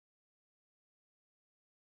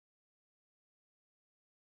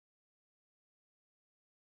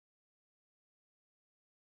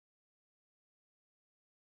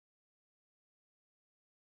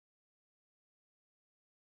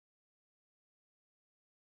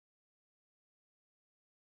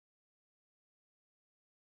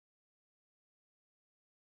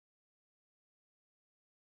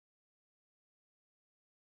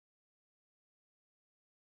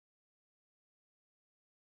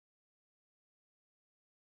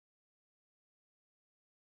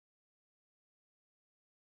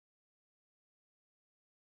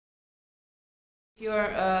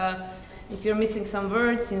If you're missing some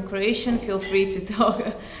words in Croatian, feel free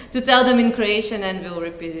to tell them in Croatian, and we'll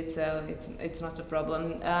repeat it. So it's not a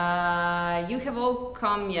problem. You have all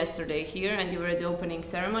come yesterday here, and you were at the opening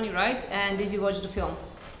ceremony, right? And did you watch the film?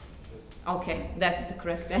 Okay, that's the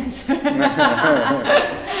correct answer.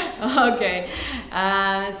 Okay,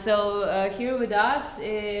 so here with us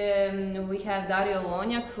we have Dario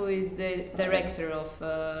Lonjak, who is the director of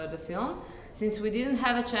the film. Since we didn't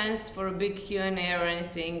have a chance for a big Q&A or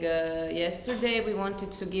anything yesterday, we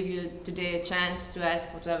wanted to give you today a chance to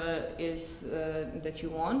ask whatever is that you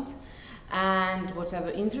want and whatever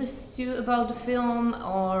interests you about the film,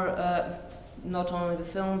 or not only the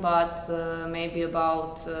film, but maybe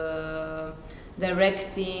about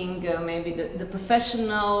directing, maybe the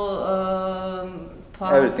professional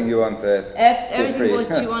part. Everything you want to ask. Everything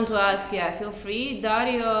what you want to ask, yeah, feel free.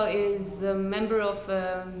 Dario is a member of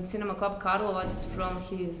Cinema Club Karlovac from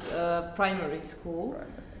his primary school. Right,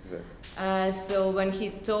 exactly. So when he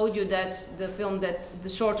told you that the film, the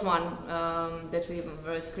short one that we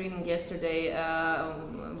were screening yesterday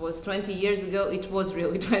was 20 years ago, it was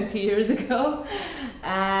really 20 years ago.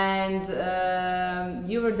 And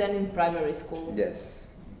you were then in primary school. Yes,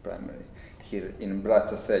 primary. Here in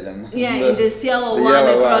Braća Seljan. Yeah, in this yellow one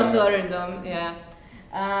across Orendom, yeah.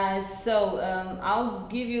 So I'll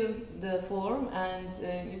give you the floor, and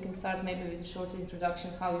you can start maybe with a short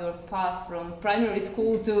introduction how your path from primary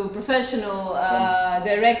school to professional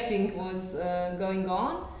directing was going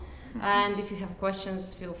on. And if you have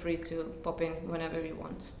questions, feel free to pop in whenever you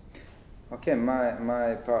want. Okay,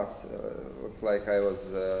 my path looks like I was,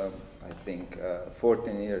 I think,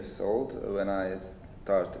 14 years old when I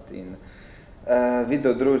started in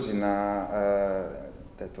video družina.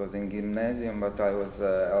 That was in gymnasium, but I was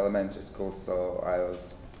elementary school, so I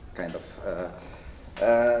was kind of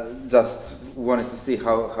just wanted to see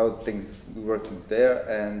how things working there.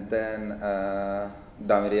 And then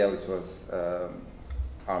Dario was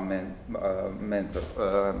our mentor,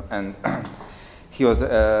 and he was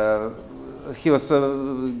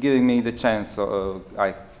giving me the chance so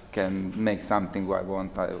I can make something I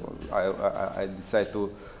want. I decided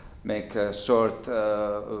to make a short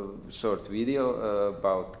video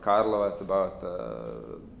about Karlovac, about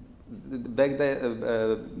back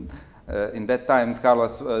then. In that time,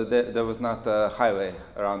 Karlovac, there was not a highway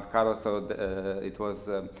around Karlovac, so it was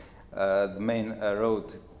the main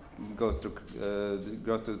road goes to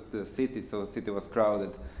the city, so the city was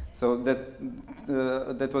crowded. So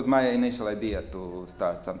that was my initial idea to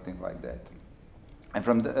start something like that. And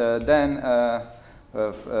from then. I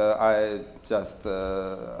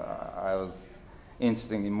was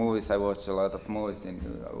interested in movies. I watched a lot of movies. I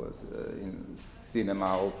was in cinema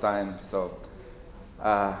all the time. So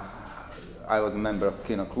I was a member of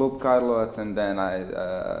Kino Klub Karlovac, and then I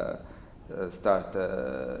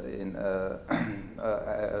started in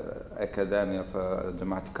Academy of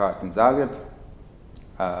Dramatic Arts in Zagreb.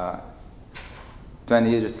 20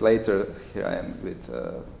 years later, here I am with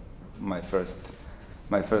my first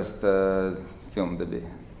film debut.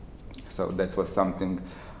 So that was something.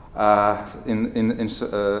 In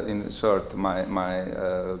short, my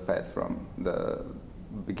path from the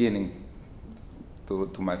beginning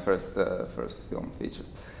to my first film feature.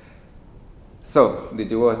 So, did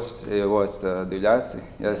you watch Divljaci?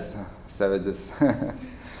 Yes, Savages.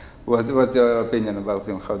 What's your opinion about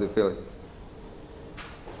film? How do you feel it?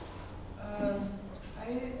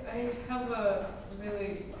 I have a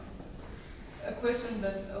question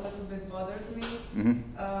that a little bit bothers me.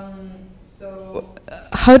 So,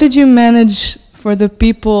 how did you manage for the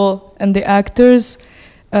people and the actors?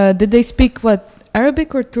 Did they speak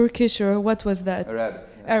Arabic or Turkish, or what was that? Arabic.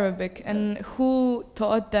 Yes. Arabic. And who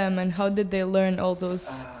taught them, and how did they learn all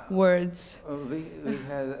those words? We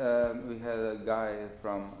had a guy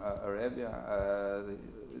from Arabia.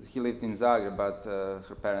 He lived in Zagreb, but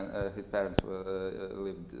his parents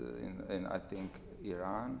lived in I think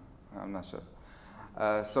Iran. I'm not sure.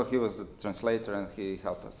 So he was a translator, and he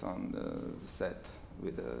helped us on the set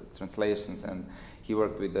with the translations, and he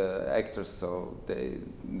worked with the actors, so they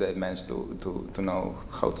managed to know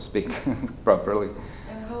how to speak properly.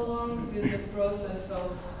 And how long did the process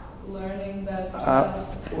of learning that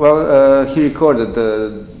last? Well, he recorded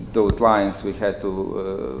those lines. We had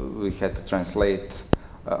to translate.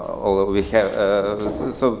 Although we have,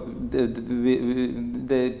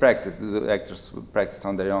 they practiced. The actors practiced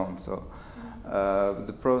on their own. So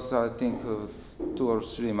the process, I think, 2 or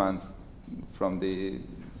 3 months from the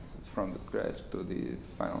scratch to the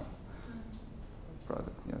final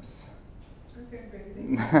product. Yes. Okay, great.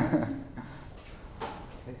 Thank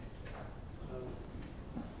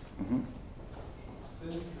you.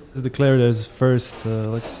 Since this is declared as first,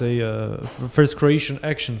 let's say, first Croatian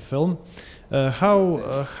action film.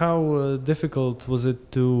 How difficult was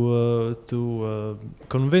it to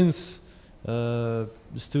convince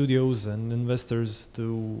studios and investors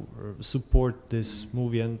to support this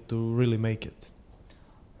movie and to really make it?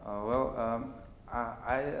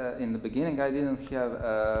 In the beginning, I didn't have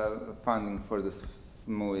funding for this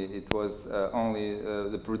movie. It was only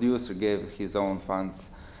the producer gave his own funds.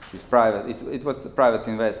 His private. It was a private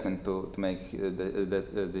investment to make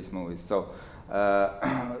this movie. So,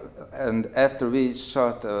 and after we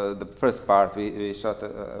shot the first part, we shot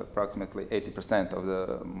approximately 80% of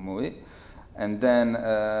the movie, and then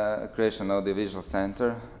Croatian Audiovisual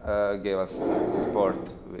Center gave us support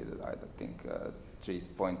with, I think,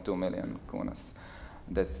 3.2 million kunas.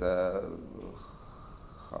 That's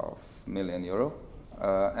 €500,000,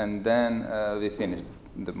 and then we finished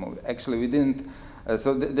the movie. Actually, we didn't.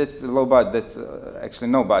 So that's low budget. That's actually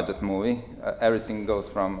no budget movie. Everything goes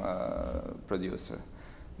from producer.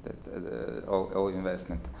 That all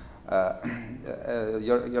investment.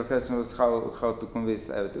 Your question was how to convince.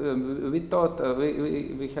 We thought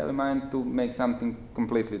we have in mind to make something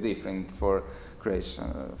completely different for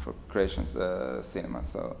Croatian cinema.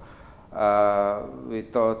 So we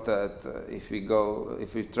thought that if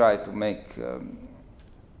we try to make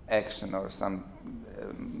action or some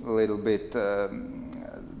little bit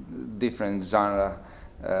different genre,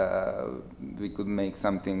 we could make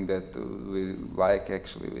something that we like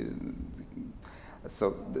actually.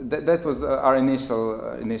 So that was our initial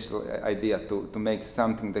idea, to make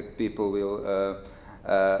something that people will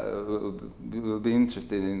be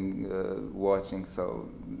interested in watching. So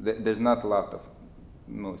there's not a lot of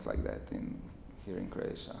movies like that here in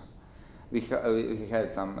Croatia. We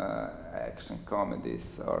had some action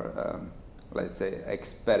comedies or let's say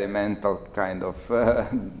experimental kind of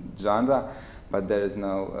genre, but there is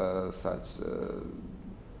no such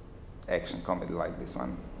action comedy like this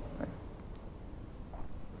one.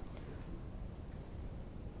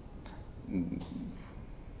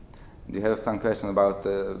 Do you have some question about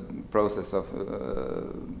the process of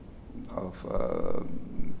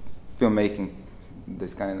filmmaking,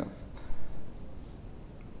 this kind of?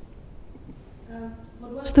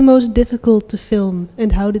 What was the most difficult to film,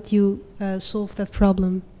 and how did you solve that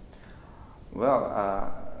problem? Well,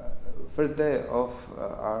 first day of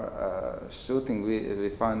our shooting, we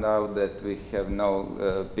found out that we have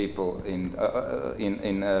no people in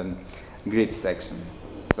grip section,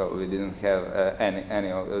 so we didn't have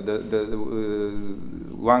any of the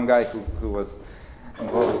one guy who was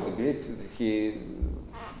involved with the grip. He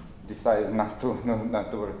decided not to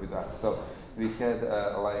work with us. So we had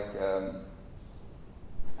like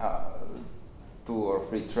 2 or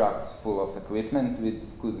 3 trucks full of equipment we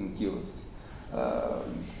couldn't use.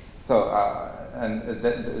 And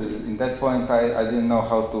in that point I didn't know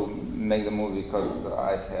how to make the movie, because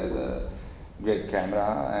I had a great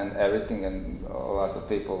camera and everything, and a lot of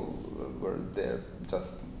people were there.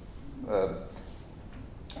 Just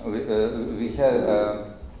we had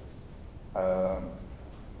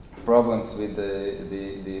problems with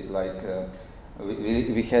the like.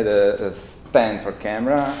 We had a stand for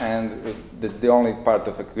camera, and that's the only part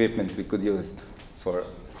of equipment we could use for.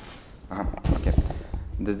 Okay,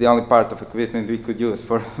 that's the only part of equipment we could use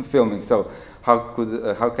for filming. So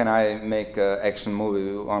how can I make an action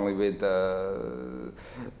movie only with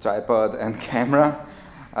tripod and camera?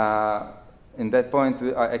 In that point,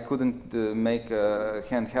 I couldn't make a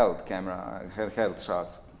handheld camera, handheld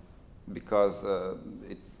shots, because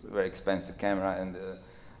it's a very expensive camera, and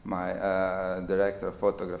my director of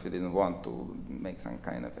photography didn't want to make some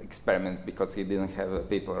kind of experiment because he didn't have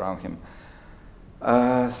people around him.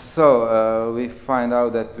 So we find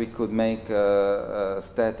out that we could make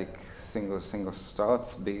static single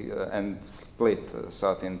shots and split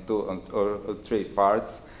shot in 2 or 3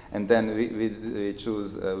 parts, and then we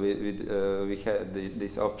choose we had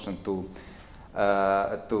this option to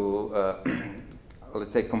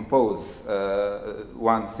let's say compose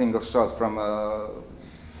one single shot from a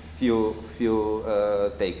few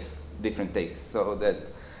takes, different takes, so that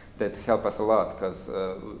help us a lot, because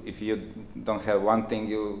if you don't have one thing,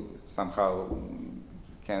 you somehow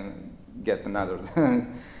can get another.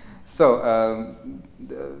 So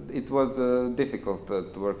it was difficult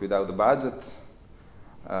to work without the budget.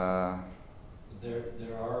 There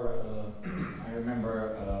are.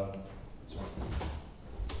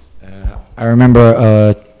 I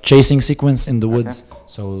remember chasing sequence in the woods.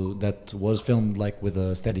 So that was filmed like with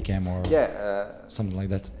a Steadicam or something like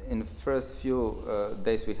that. In the first few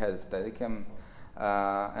days we had a Steadicam,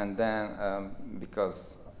 and then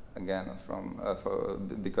because again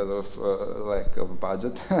because of lack of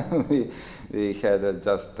budget. we had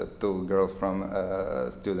just 2 girls from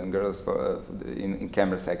student girls in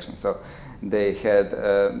camera section. So they had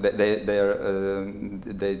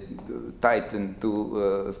they tightened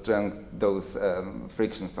to strengthen those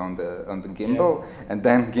frictions on the gimbal, and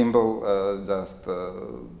then gimbal just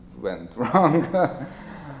went wrong.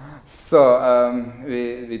 So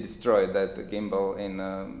we destroyed that gimbal in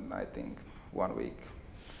I think 1 week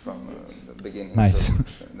from the beginning. Nice.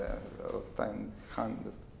 So the time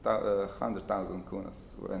 100,000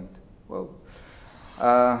 kunas went well.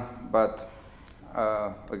 But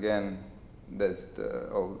again, that's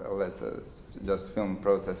just film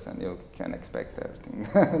process, and you can expect everything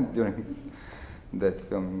during that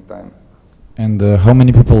filming time. And how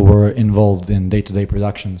many people were involved in day-to-day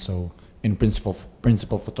production? So in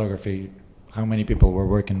principal photography, how many people were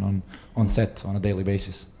working on set on a daily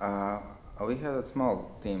basis? We had a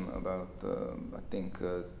small team, about I think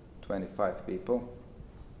 25 people.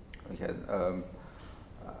 We had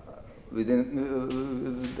we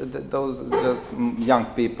didn't those just young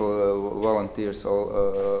people, volunteers,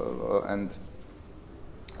 and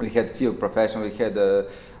we had few professionals. We had a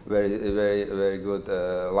very good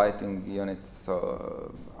lighting unit,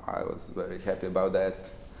 so I was very happy about that.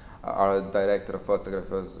 Our director of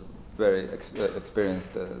photography was very experienced.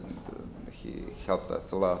 He helped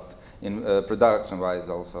us a lot in production-wise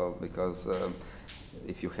also, because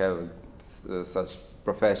if you have such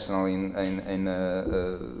professional in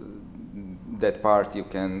that part, you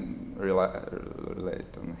can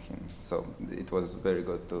relate on him. So it was very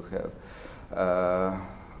good to have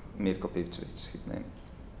Mirko Pivčević, his name.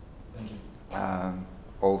 Thank you.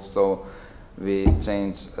 Also, we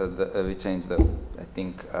changed the I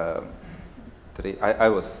think 3. I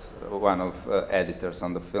was one of editors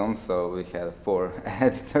on the film, so we had 4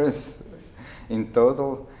 editors in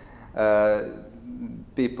total.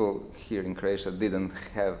 People here in Croatia didn't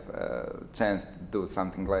have a chance to do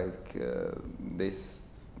something like this,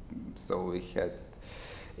 so we had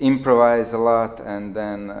improvise a lot, and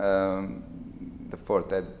then the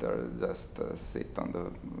 4th editor just sit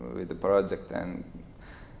with the project and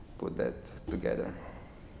put that together.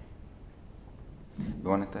 You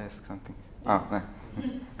wanted to ask something? Oh, no.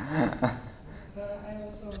 I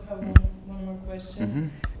also have one more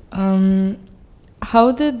question.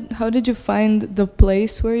 How did you find the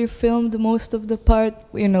place where you filmed most of the part?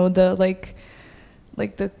 You know, the like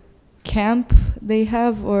the camp they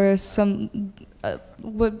have, or some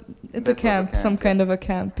what? It's a camp, some kind of a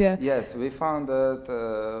camp, yeah. Yes, we found that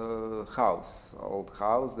old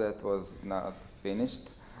house that was not finished.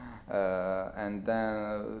 And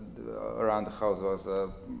then around the house was a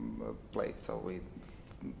plate, so we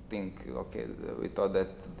thought that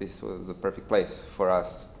this was a perfect place for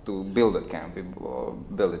us to build a camp. We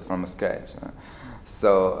build it from scratch.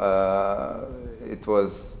 So it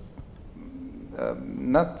was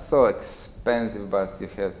not so expensive, but you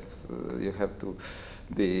have to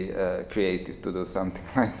be creative to do something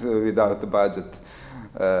like that without the budget.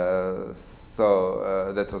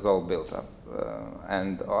 So that was all built up.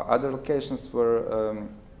 And other locations were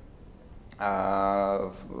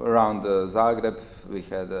around Zagreb. We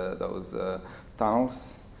had those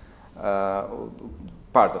tunnels.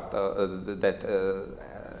 Part of that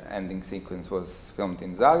ending sequence was filmed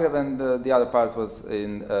in Zagreb, and the other part was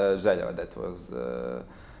in Režija. That was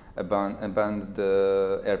abandoned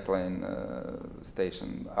airplane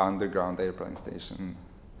station, underground airplane station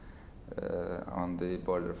on the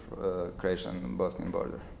border, Croatian-Bosnian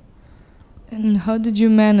border. And how did you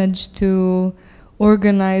manage to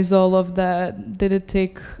organize all of that? Did it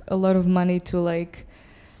take a lot of money to, like,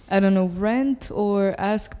 I don't know, rent, or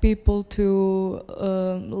ask people to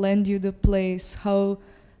lend you the place? How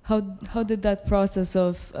did that process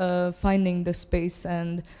of finding the space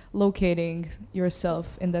and locating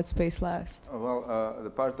yourself in that space last? Well, the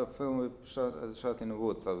part of film we shot in the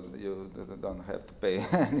woods, so you don't have to pay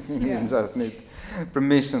anything. You just need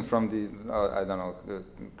permission from the I don't know,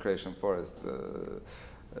 Croatian Forest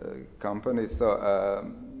company. So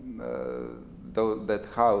that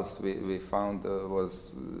house we found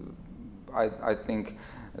was I think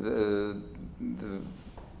the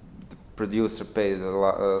producer paid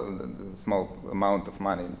a small amount of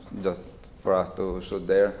money just for us to shoot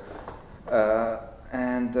there,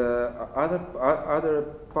 and other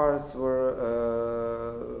parts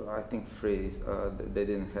were I think free. They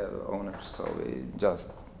didn't have owners, so we just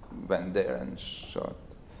went there and shot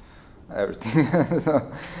everything.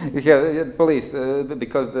 So you have police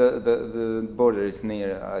because the border is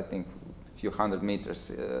near, I think, a few hundred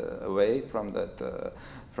meters away from that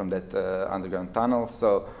underground tunnel.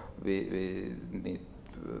 So we need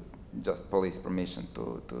just police permission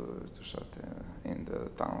to shoot in the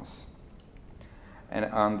tunnels. And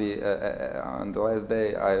on the last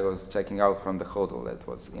day, I was checking out from the hotel that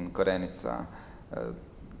was in Korenica,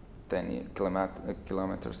 10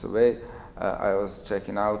 kilometers away. I was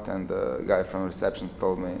checking out, and the guy from reception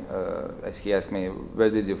told me, he asked me, where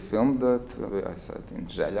did you film that? I said, in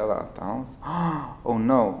Željava tunnels. Oh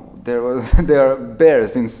no, there are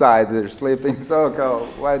bears inside, they're sleeping, so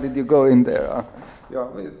why did you go in there? Yeah,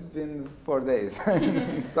 we've been 4 days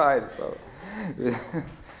inside, so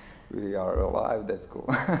we are alive, that's cool.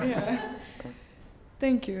 Yeah.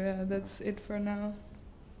 Thank you, yeah, that's it for now.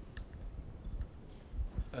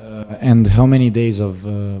 And how many days of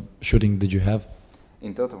shooting did you have?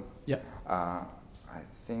 In total? Yeah. I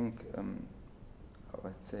think,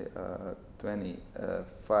 let's say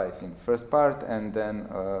 25 in first part, and then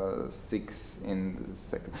 6 in the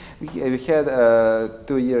second. We had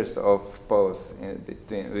 2 years of pause in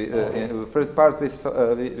between. In the first part we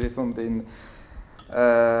filmed in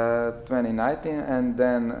 2019, and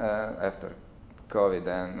then after COVID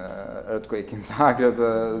and earthquake in Zagreb,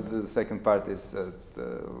 the second part is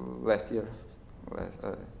last year.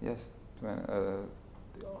 Yes,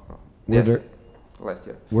 last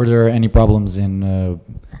year. Were there any problems in?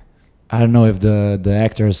 I don't know if the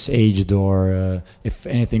actors aged or if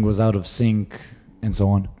anything was out of sync and so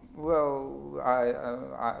on. Well,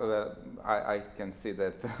 I can see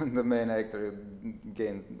that the main actor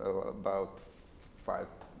gained about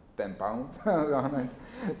 5-10 pounds on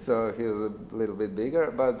it, so he was a little bit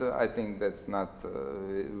bigger, but I think that's not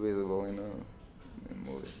visible in a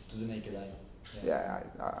movie. To the naked eye. Yeah,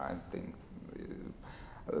 I think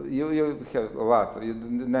you have a lot, so you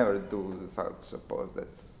never do such a pose.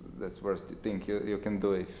 That's worst you think you can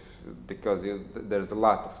do it, because there's a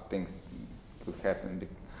lot of things to happen.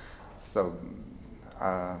 So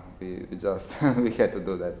we just we had to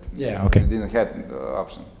do that. Yeah, okay. We didn't have the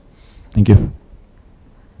option. Thank you.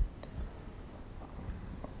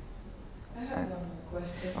 I have one more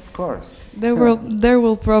question. Of course. There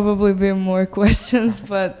will probably be more questions,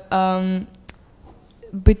 but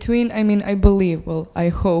between, I mean, I believe, well, I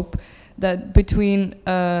hope that between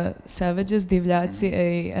Savages,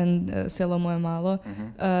 Divljaci and Selo Moje Malo,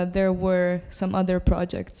 there were some other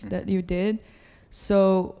projects that you did.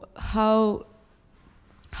 So how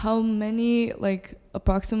many, like,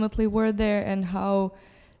 approximately were there, and how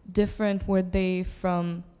different were they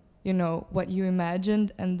from, you know, what you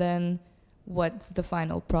imagined and then what's the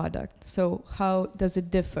final product? So how does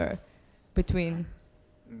it differ between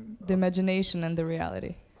the imagination and the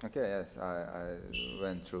reality? Okay, yes, I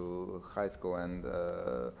went through high school and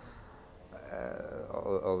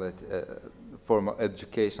all that formal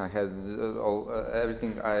education. I had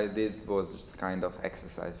everything I did was just kind of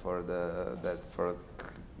exercise for for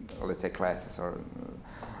let's say classes or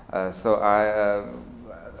so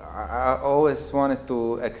I always wanted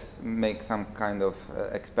to make some kind of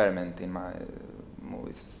experiment in my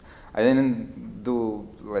movies. I didn't do,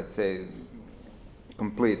 let's say,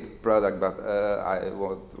 complete product, but I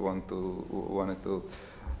wanted to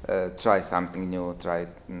try something new, try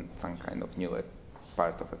some kind of new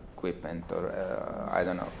part of equipment, or I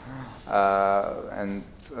don't know. And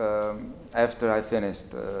after I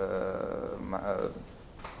finished my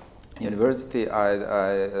university,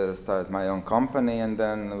 I started my own company, and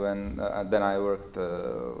then then I worked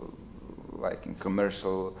like in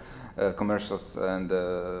commercials and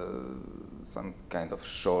some kind of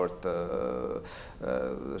short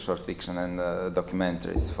fiction and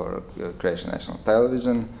documentaries for Croatian National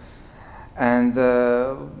Television. And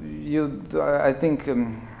I think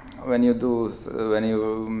when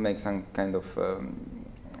you make some kind of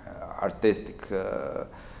artistic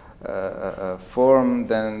form,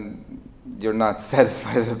 then you're not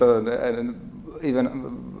satisfied at all. And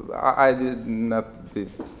even I did not be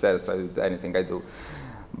satisfied with anything I do.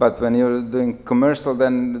 But when you're doing commercial,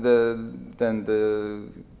 then the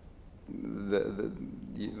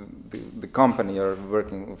company you're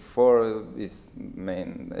working for is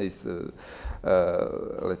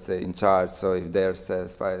let's say in charge. So if they're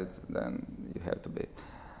satisfied, then you have to be.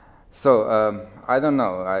 So I don't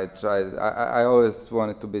know. I tried. I always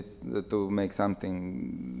wanted to make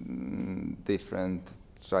something different.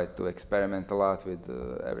 Tried to experiment a lot with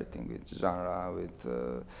everything, with genre, with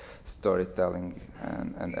storytelling,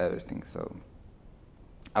 and everything. So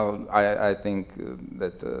I think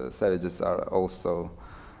that Savages are also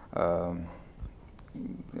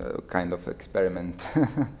kind of experiment,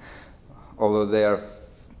 although they are,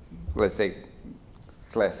 let's say,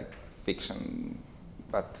 classic fiction.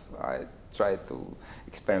 But I try to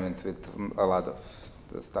experiment with a lot of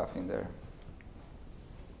the stuff in there.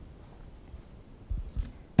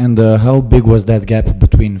 And how big was that gap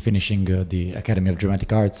between finishing the Academy of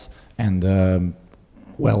Dramatic Arts and,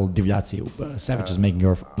 well, Divljaci, Savages making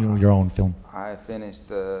your own film? I finished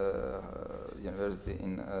university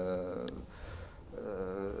in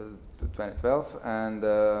 2012, and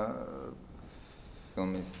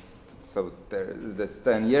film is so that's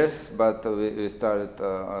 10 years. But we started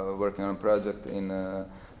working on a project in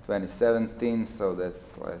 2017, so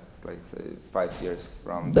that's like 5 years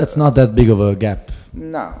from. That's not that big of a gap.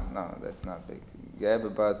 No, that's not big gap.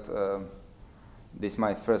 But this is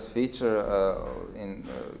my first feature in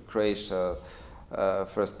Croatia.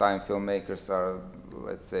 First-time filmmakers are,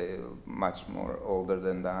 let's say, much more older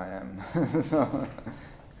than I am.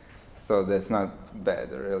 So that's not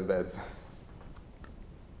bad, really bad.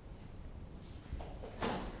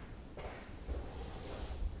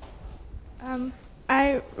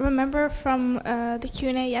 I remember from the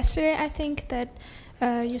Q&A yesterday, I think, that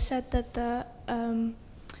you said that the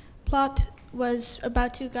plot was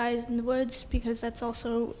about two guys in the woods, because that's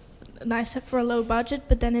also nice for a low budget,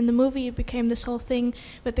 but then in the movie it became this whole thing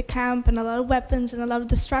with the camp and a lot of weapons and a lot of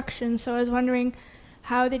destruction. So I was wondering,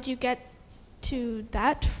 how did you get to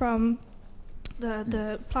that from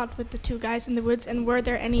the plot with the two guys in the woods, and were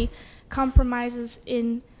there any compromises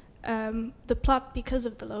in the plot because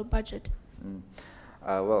of the low budget?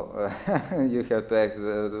 Well, you have to ask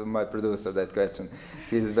my producer that question.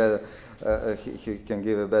 He's better. He can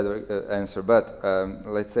give a better answer. But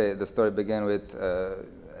let's say the story began with,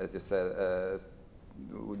 as you said,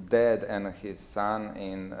 Dad and his son.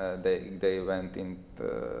 They went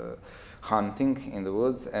into hunting in the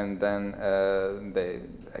woods, and then they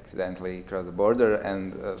accidentally crossed the border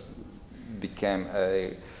and became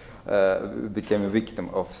a victim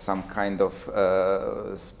of some kind of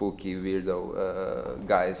spooky weirdo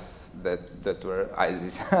guys that were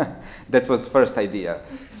ISIS. That was first idea.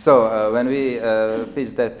 So when we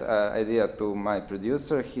pitched that idea to my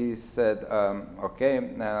producer, he said, "Okay,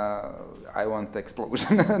 I want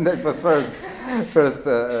explosion." That was first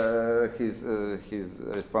his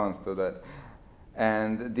response to that.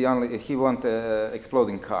 And he wanted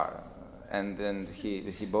exploding car. And then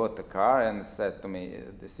he bought the car and said to me,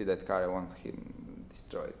 "See that car? I want him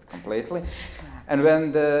destroyed completely." And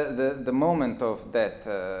when the moment of that,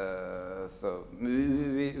 so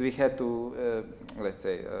we had to let's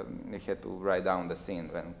say we had to write down the scene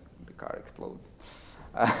when the car explodes.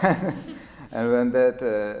 And when that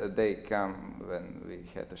day came, when we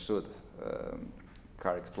had to shoot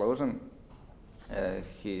car explosion,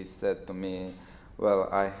 he said to me, "Well,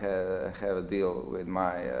 I have a deal with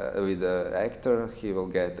with the actor. He will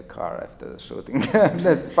get the car after the shooting.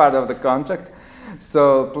 That's part of the contract.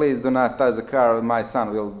 So please do not touch the car. My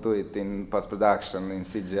son will do it in post-production in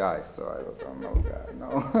CGI." So I was, "Oh no, God, no,"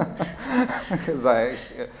 because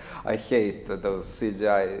I hate those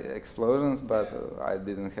CGI explosions, but I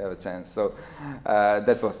didn't have a chance. So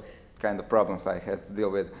that was kind of problems I had to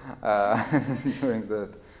deal with during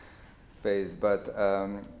that phase. But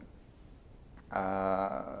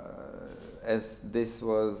as this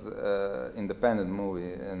was independent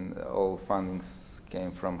movie and all fundings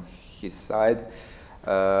came from his side,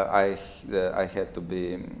 I had to be,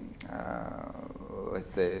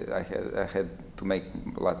 let's say, I had to make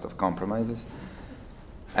lots of compromises,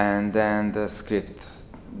 and then the script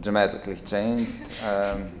dramatically changed,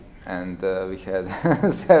 and we had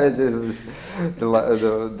Savages.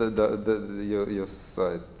 You saw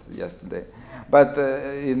it yesterday. But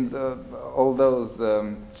in all those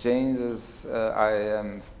changes, I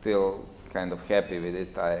am still kind of happy with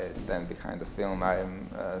it. I stand behind the film. I am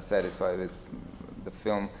satisfied with the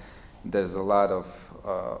film. There's a lot of,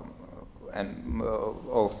 and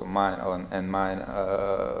also mine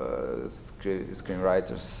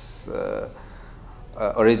screenwriters'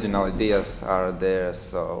 original ideas are there,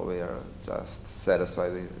 so we are just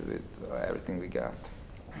satisfied with everything we got.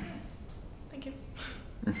 Thank you.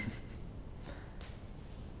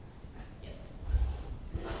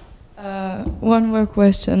 One more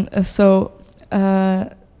question.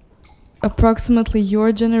 Approximately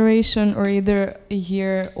your generation, or either a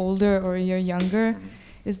year older or a year younger,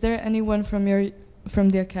 is there anyone from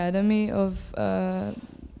the Academy of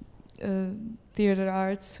Theater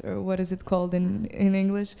Arts, or what is it called in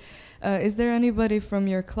English? Is there anybody from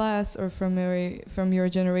your class or from your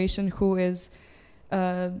generation who is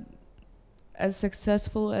as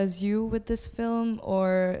successful as you with this film,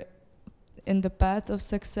 or in the path of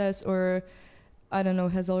success, or I don't know,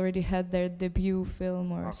 has already had their debut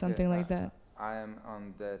film or something like that? I am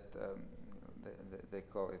on that. They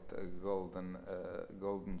call it a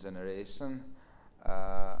golden generation.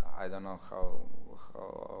 I don't know how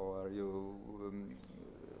are you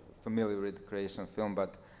familiar with Croatian film,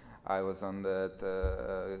 but I was on that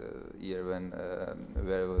year when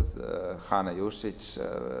where was Hana Jušić,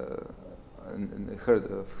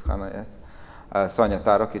 heard of Hana, yes? Sonja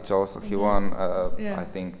Tarokić also, he won, I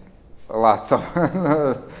think, lots of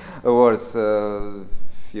awards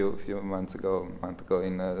few months ago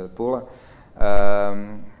in Pula.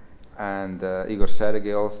 And Igor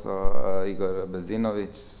Šeregi also, Igor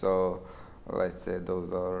Bezinović, so let's say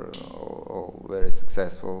those are all very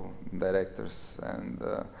successful directors, and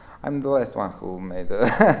I'm the last one who made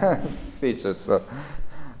a feature, so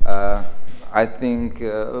I think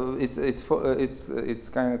it's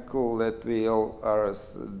kind of cool that we all are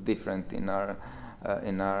different in our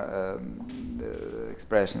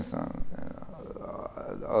expressions.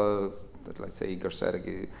 Let's say Igor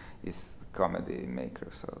Šeregi is comedy maker,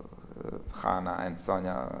 so Hana and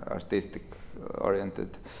Sonja artistic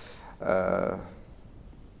oriented.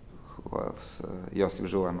 Who else? Josip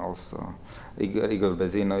Žuvan also. Igor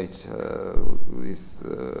Bezinović is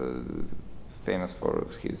famous for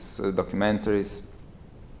his documentaries.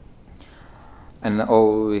 And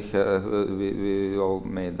all we all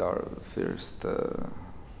made our first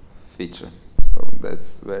feature. So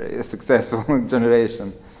that's very successful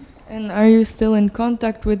generation. And are you still in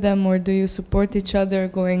contact with them, or do you support each other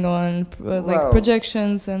going on like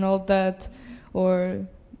projections and all that? Or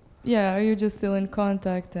yeah, are you just still in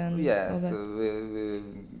contact and all that?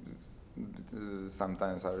 We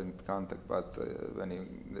sometimes are in contact, but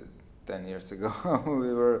 10 years ago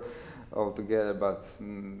we were all together, but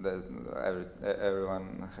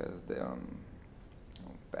everyone has their own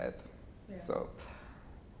path. Yeah. So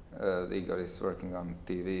Igor is working on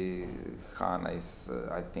TV, Hana is,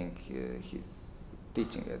 I think he's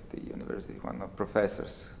teaching at the university, one of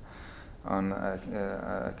professors on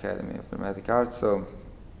Academy of Dramatic Arts, so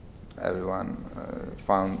everyone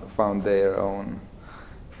found their own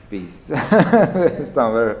piece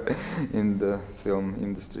somewhere in the film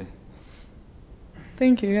industry.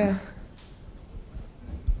 Thank you, yeah.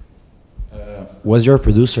 Was your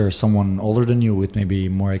producer someone older than you with maybe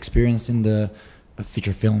more experience in the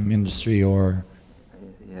feature film industry, or?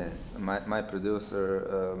 Yes, my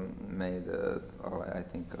producer made, I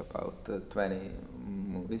think, about 20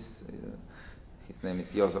 movies. His name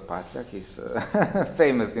is Jozo Patljak. He's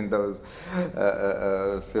famous in those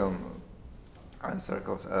film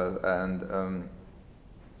circles, and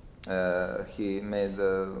he made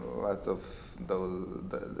lots of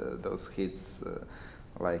those hits,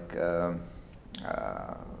 like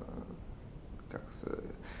kako se,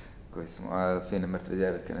 koji smo, Fine mrtve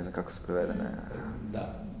djevojke, ne znam kako su prevedene.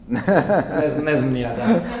 Da. ne znam ni ja,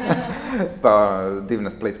 da. Pa, Divna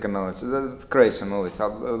splitska noć, Croatian movies,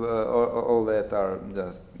 all that are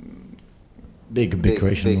just big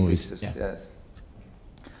Croatian movies. Pictures, yeah. Yes.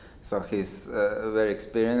 So he's very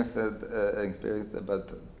experienced,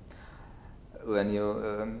 but when you,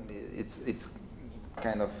 it's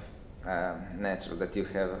kind of natural that you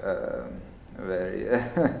have a very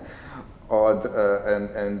odd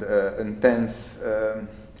and intense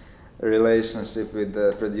relationship with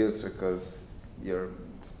the producer, because you're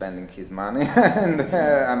spending his money, and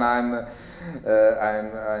I'm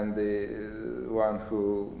the one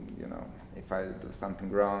who, you know, if I do something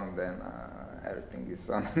wrong, then everything is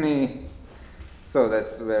on me. So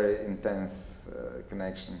that's a very intense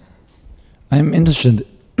connection. I'm interested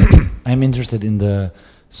in the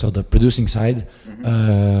producing side.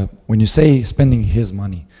 Mm-hmm. When you say spending his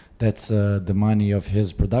money, that's the money of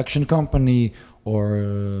his production company,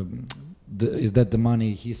 or is that the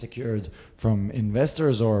money he secured from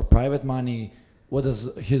investors or private money? What does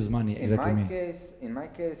his money exactly mean? In my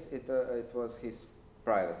case, it was his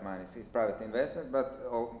private money, his private investment, but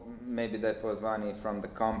maybe that was money from the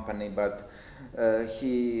company, but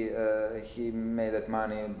he made that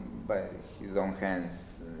money by his own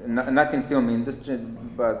hands. Not in film industry,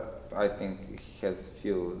 but I think he has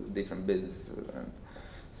few different businesses, and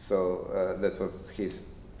so that was his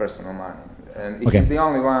personal money. And he's the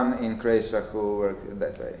only one in Croatia who worked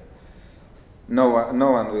that way. No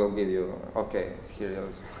one will give you, okay, here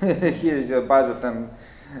is your budget and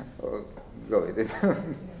go with it.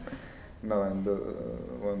 No one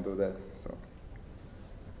won't do that. So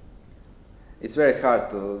it's very hard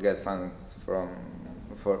to get funds for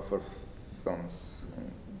films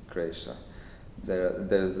in Croatia.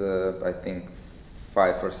 There's I think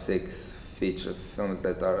 5 or 6 feature films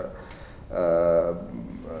that are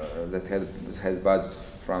that has budgets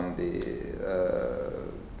from the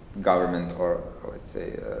government, or let's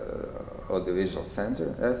say audiovisual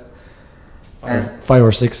center. Yes. 5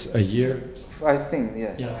 or 6 a year. I think,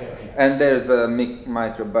 yes. Yeah, okay. And there's a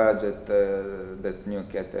micro budget, that's new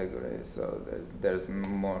category, so there's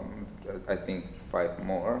more, I think 5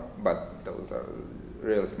 more, but those are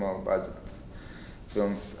really small budget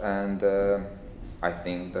films, and I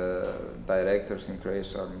think the directors in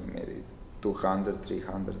Croatia are maybe 200,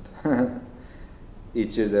 300.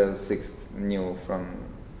 Each year there's 6 new from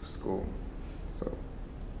school, so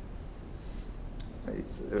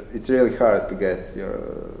it's really hard to get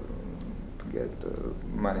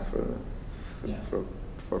money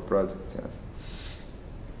for projects. Yes,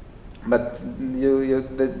 but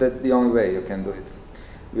that's the only way you can do it.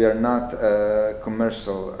 We are not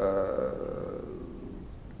commercial.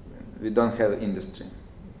 We don't have industry,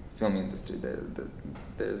 film industry.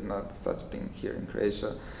 There's not such thing here in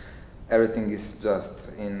Croatia. Everything is just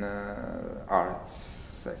in arts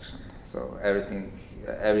section. So everything,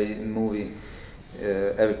 every movie,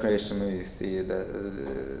 every Croatian movie you see,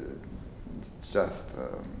 it's just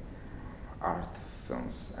art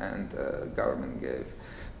films, and government gave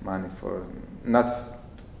money for not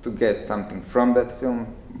to get something from that film,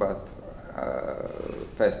 but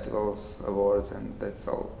festivals, awards, and that's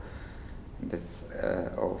all. That's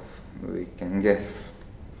all we can get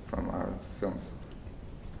from our films.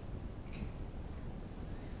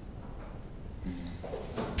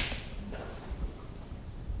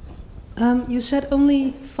 You said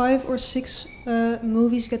only 5 or 6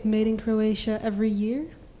 movies get made in Croatia every year?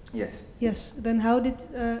 Yes. Yes. Then how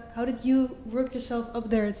did you work yourself up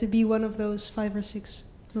there to be one of those 5 or 6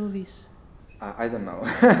 movies? I don't know.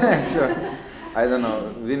 Actually, I don't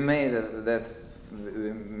know. We made that.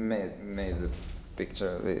 We made the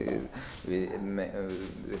picture. We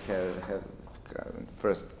have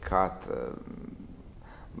first cut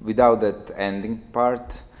without that ending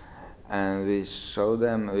part. And we show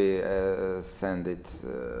them, we send it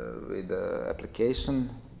with the application,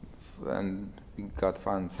 and we got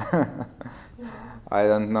funds. I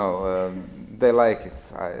don't know, they like it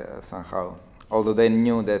somehow. Although they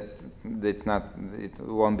knew that it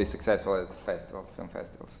won't be successful at film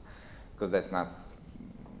festivals, because that's not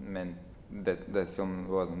meant, that film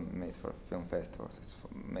wasn't made for film festivals, it's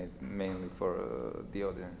made mainly for the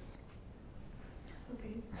audience.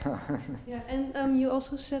 Okay. Yeah, and you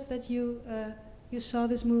also said that you saw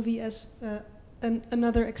this movie as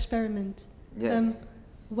another experiment. Yes.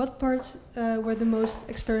 What parts were the most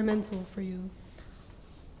experimental for you?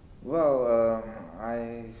 Well,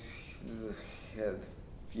 I had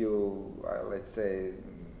few, let's say,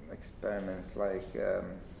 experiments. Like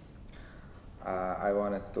I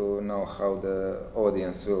wanted to know how the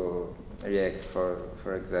audience will react.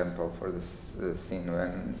 For example, for this scene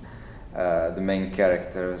when the main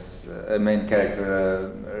character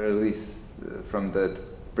released from that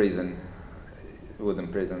prison, wooden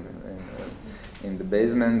prison in the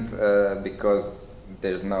basement, because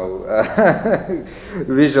there's no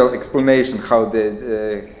visual explanation how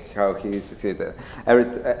he succeeded.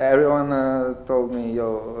 Everyone told me,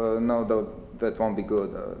 no, that won't be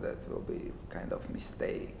good, that will be kind of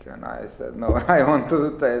mistake. And I said, no, I want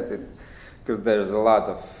to test it, because there's a lot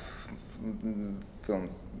of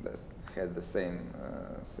films that had the same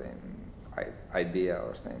idea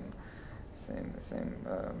or same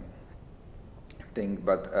thing,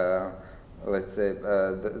 but let's say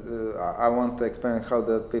I want to experiment how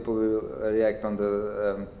the people will react on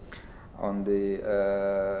the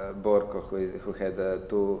Borko who had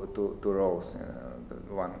two roles.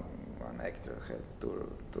 One actor had two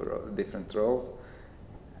different roles,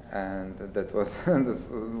 and that was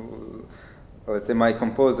let's say my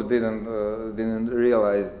composer didn't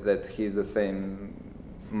realize that he's the same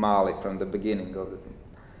Mali from the beginning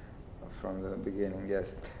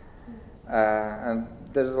yes. And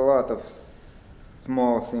there's a lot of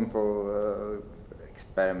small, simple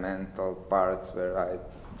experimental parts where I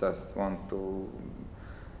just want to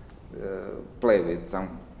play with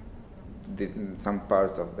some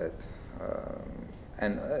parts of that,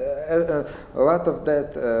 and a lot of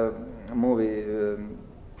that movie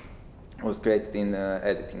was created in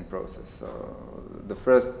editing process. So the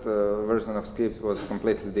first version of script was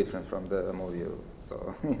completely different from the movie you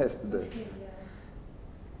saw yesterday.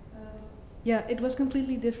 Yeah, it was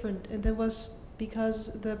completely different, and that was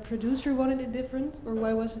because the producer wanted it different, or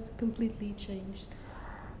why was it completely changed?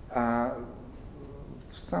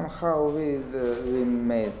 Somehow we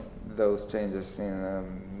made those changes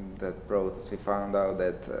in the process. We found out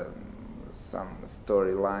that some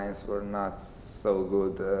storylines were not so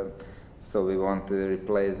good, so we wanted to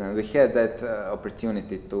replace them. We had that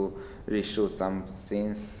opportunity to reshoot some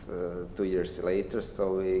scenes 2 years later,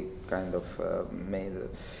 so we kind of made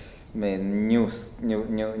made new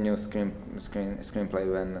screenplay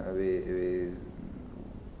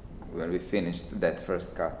when we finished that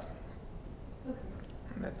first cut.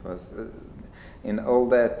 That was in all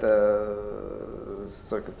that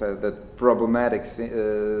circumstance, that problematic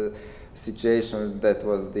situation. That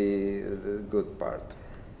was the good part.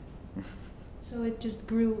 So it just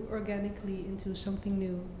grew organically into something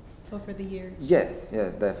new over the years. Yes,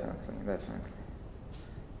 definitely.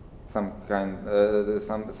 Some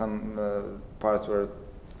parts were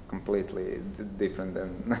completely different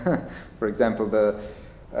than, for example, the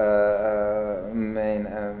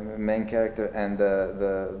main character and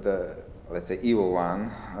the let's say evil one,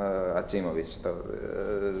 Achimovic,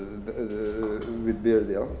 with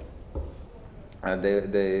Birdil.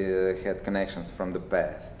 They had connections from the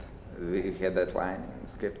past. We had that line in the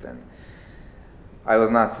script, and I was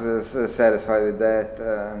not satisfied with that,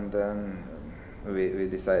 and then we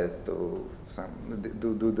decided to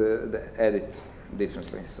do the edit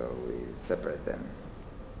differently, so we separate them.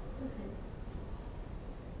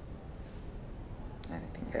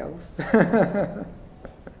 Anything else?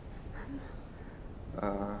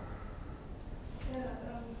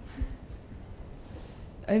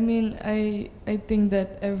 I mean, I think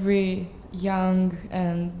that every young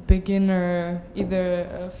and beginner, either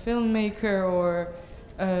a filmmaker or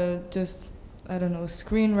just, I don't know,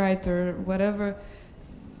 screenwriter, whatever.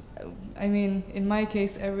 I mean, in my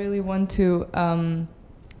case, I really want to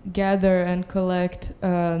gather and collect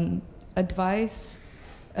advice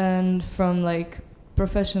and from like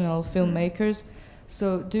professional filmmakers.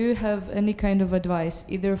 So do you have any kind of advice,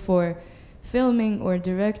 either for filming or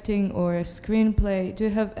directing or screenplay? Do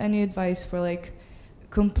you have any advice for like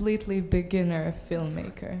completely beginner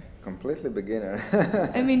filmmaker? Completely beginner?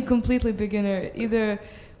 I mean completely beginner, either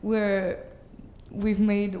where we've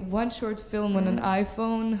made one short film on an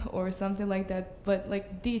iPhone or something like that, but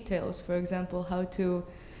like details, for example, how to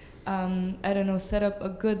I don't know, set up a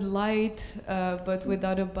good light, but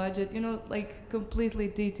without a budget, you know, like completely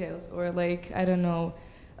details, or like, I don't know,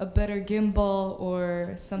 a better gimbal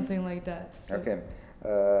or something like that. So okay.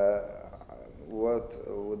 What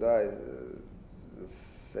would I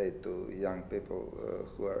say to young people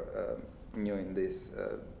who are new in this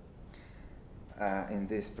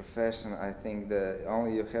profession? I think that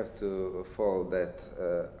only you have to follow that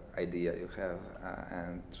idea you have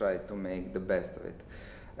and try to make the best of it.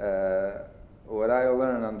 What I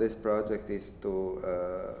learned on this project is to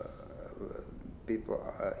people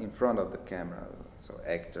in front of the camera, so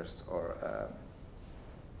actors or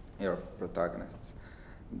your protagonists.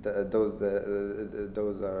 Those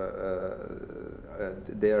are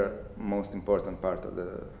their most important part of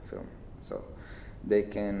the film. So they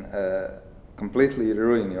can completely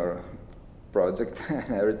ruin your project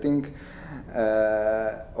and everything,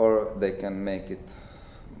 or they can make it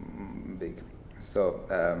big. So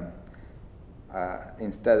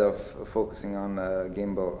instead of focusing on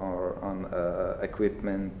gimbal or on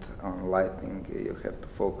equipment, on lighting, you have to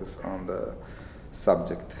focus on the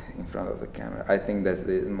subject in front of the camera. I think that's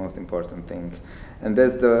the most important thing, and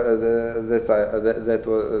that's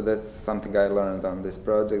that's something I learned on this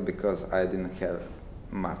project, because I didn't have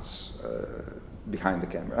much behind the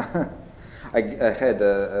camera. I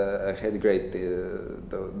had great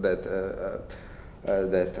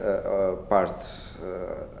that part,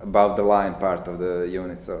 above the line part of the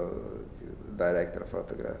unit, so director,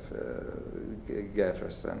 photograph,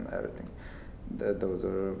 gaffers and everything. Those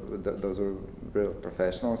were real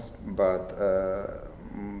professionals, but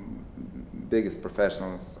biggest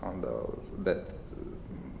professionals on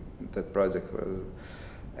that project were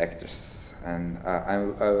actors, and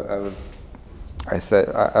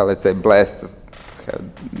let's say blessed to have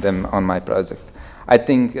them on my project. I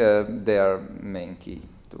think they are main key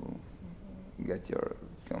to get your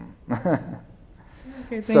film.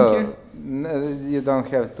 Okay, thank you. You don't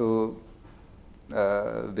have to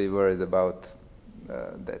be worried about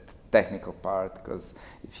that technical part, because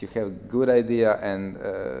if you have good idea and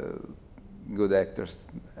good actors,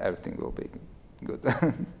 everything will be good.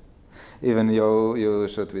 Even you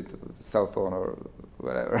shoot with cell phone or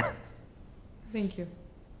whatever. Thank you.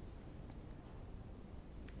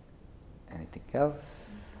 Anything else?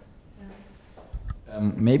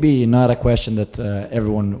 Maybe not a question that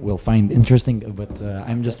everyone will find interesting, but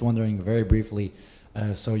I'm just wondering very briefly.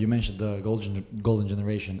 So you mentioned the golden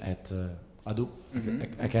generation at ADU,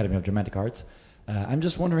 Academy of Dramatic Arts. I'm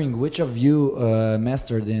just wondering which of you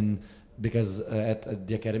mastered in, because at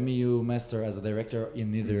the Academy you master as a director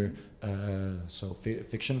in either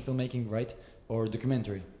fiction filmmaking, right, or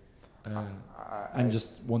documentary. I'm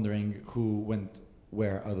just wondering who went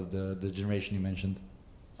where out of the generation you mentioned.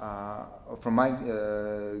 From my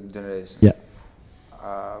generation. Yeah.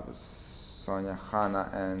 Sonja, Hana,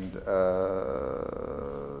 and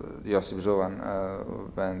Josip Žuvan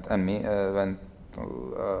went, and me went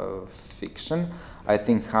to fiction. I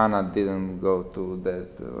think Hana didn't go to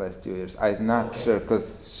that last 2 years. I'm not sure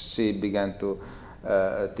because she began to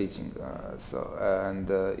teaching. And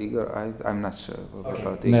Igor, I'm not sure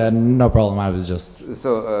about Igor. No problem. I was just.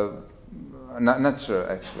 So not sure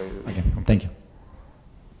actually. Okay. Thank you.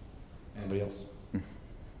 Anybody else?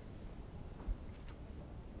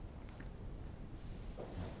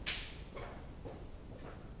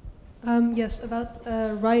 Yes, about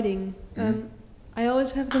writing. I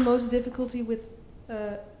always have the most difficulty with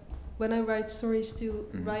when I write stories to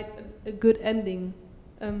write a good ending.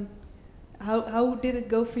 How did it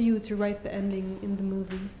go for you to write the ending in the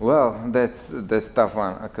movie? Well, that's tough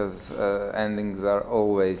one because endings are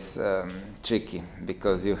always tricky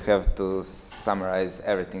because you have to summarize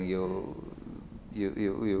everything.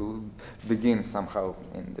 You begin somehow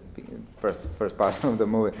in the first part of the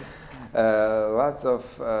movie. Lots of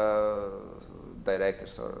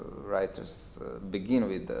directors or writers begin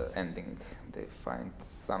with the ending. They find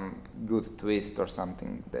some good twist or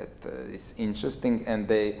something that is interesting, and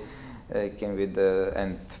they came with the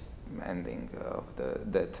ending of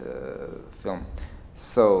that film.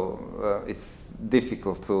 So it's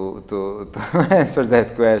difficult to answer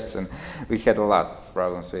that question. We had a lot of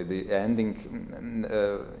problems with the ending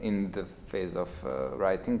in the phase of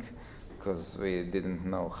writing, because we didn't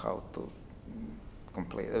know how to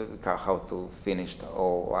complete, how to finish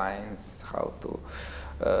all lines, how to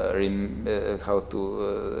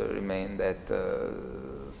remain that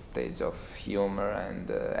stage of humor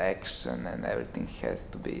and action, and everything has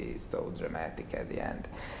to be so dramatic at the end.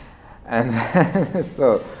 And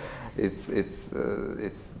so it's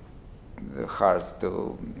hard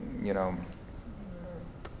to, you know,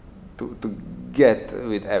 to get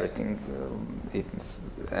with everything,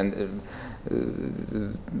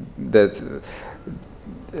 that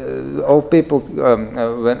all people,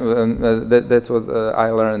 that's what I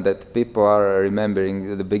learned, that people are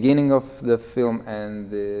remembering the beginning of the film and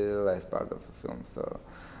the last part of the film. So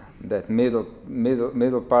that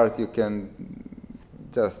middle part you can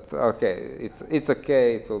just, okay, it's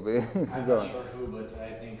okay, it will be. I'm not sure who, but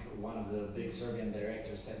I think one of the big Serbian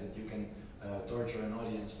directors said that you can torture an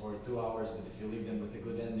audience for 2 hours, but if you leave them with a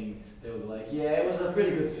good ending, they'll be like, yeah, it was a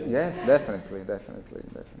pretty good film. Yes, definitely.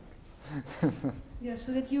 Yeah,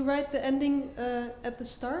 so did you write the ending at the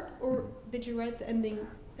start, or did you write the ending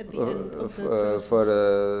at the end of the process?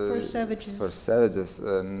 For Savages? For Savages,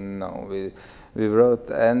 no. We wrote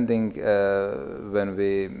the ending when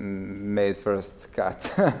we made first cut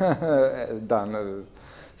done.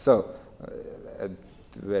 So at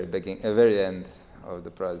the very end of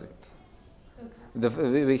the project.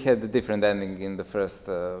 Okay. We had a different ending in the first.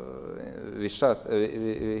 We shot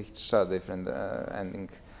different ending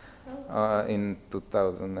in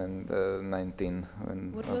 2019.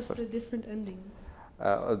 What was the different ending?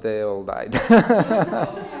 They all died.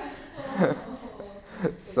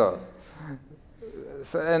 So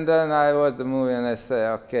and then I watched the movie and I say,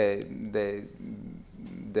 okay,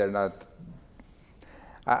 they're not.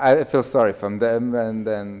 I feel sorry from them, and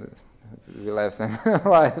then we left them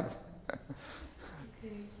alive.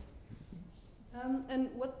 Okay. And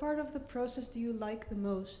what part of the process do you like the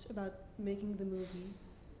most about making the movie?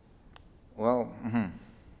 Well,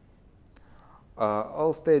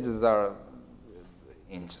 all stages are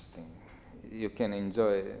interesting. You can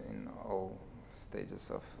enjoy in all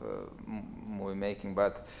stages of movie making,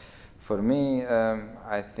 but for me,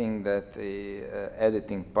 I think that the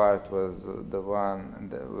editing part was the one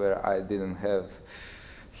where I didn't have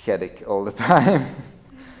headache all the time.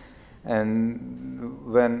 And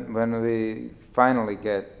when we finally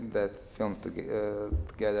get that film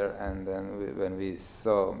together, and then when we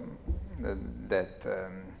saw that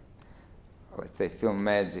let's say film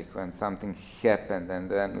magic, when something happened, and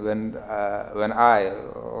then when I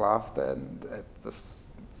laughed at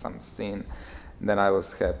some scene, then I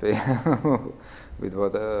was happy with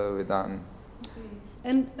what we done. Okay.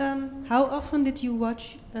 And how often did you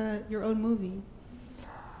watch your own movie?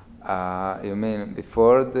 You mean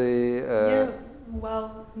before the? Yeah,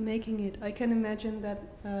 while making it. I can imagine that.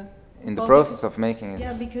 In the process of making it.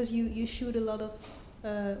 Yeah, because you shoot a lot of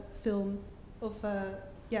film of.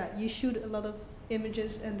 You shoot a lot of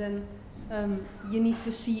images, and then you need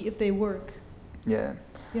to see if they work. Yeah.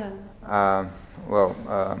 Yeah.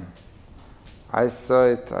 I saw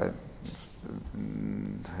it. I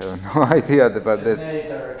have no idea about this.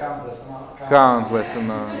 Countless.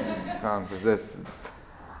 That's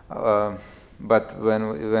but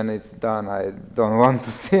when it's done, I don't want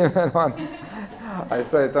to see it. I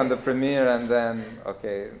saw it on the premiere, and then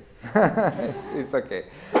okay, it's okay.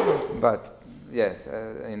 But yes,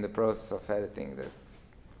 in the process of editing, that's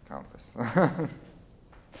countless.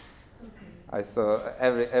 I saw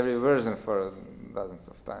every version for dozens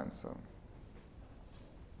of times. So.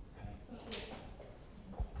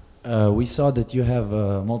 We saw that you have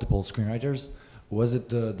multiple screenwriters. Was it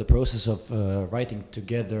the process of writing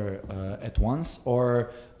together at once,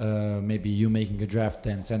 or maybe you making a draft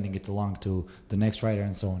and sending it along to the next writer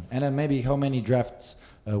and so on? And then maybe how many drafts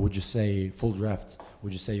would you say, full drafts,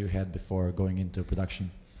 would you say you had before going into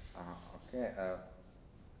production? Okay,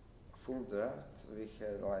 full drafts, we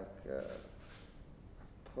had like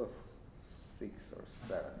 6 or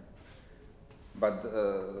 7. But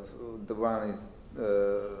the one is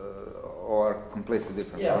or completely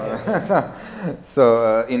different. Yeah, okay.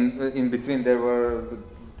 So in between there were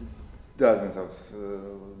dozens of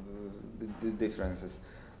differences,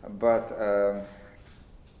 but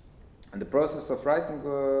the process of writing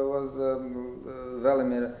was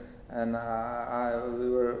Velimir and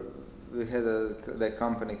we had the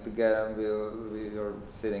company together, and we were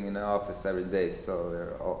sitting in the office every day, so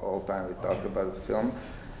we're all time we talked about the film.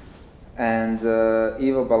 And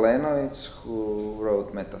Ivo Balenovic, who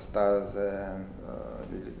wrote Metastase and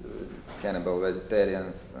Cannibal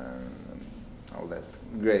Vegetarians and all that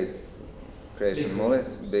great creation movies,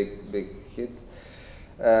 big hits.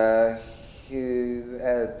 He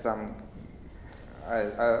had some,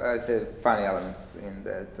 I say, funny elements in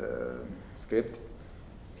that script.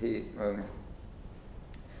 We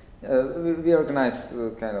organized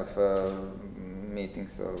kind of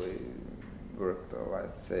meetings, so we worked,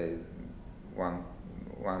 I'd say,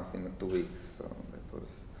 once in 2 weeks, so that was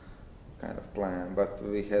kind of plan. But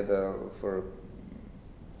we had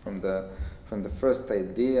from the first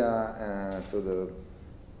idea to the,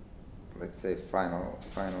 let's say, final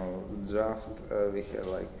draft, we had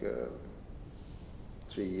like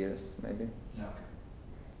 3 years maybe. Yeah, okay.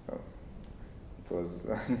 So it was.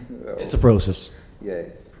 It's a process. Yeah,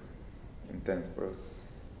 it's intense process.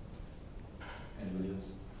 Anybody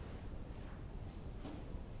else?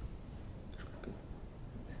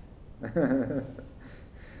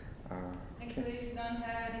 Actually, if you don't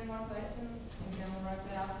have any more questions, we can wrap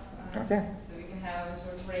it up. Okay. So we can have a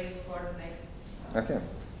short break for the next. Okay.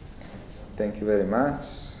 Thank you very much.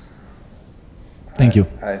 Thank you.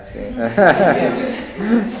 I think.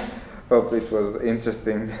 Hope it was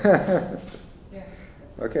interesting. Yeah.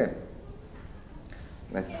 Okay.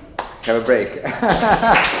 Let's have a break.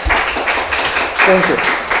 Thank you.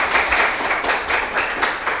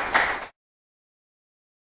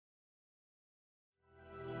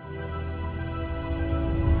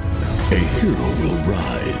 A hero will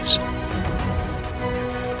rise.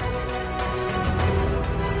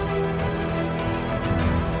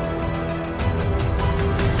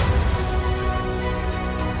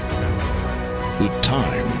 The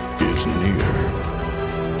time is near.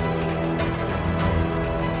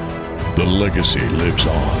 The legacy lives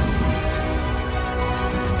on.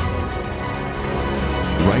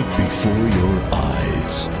 Right before your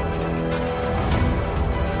eyes.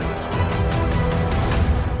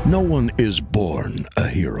 No one is born a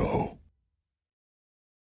hero.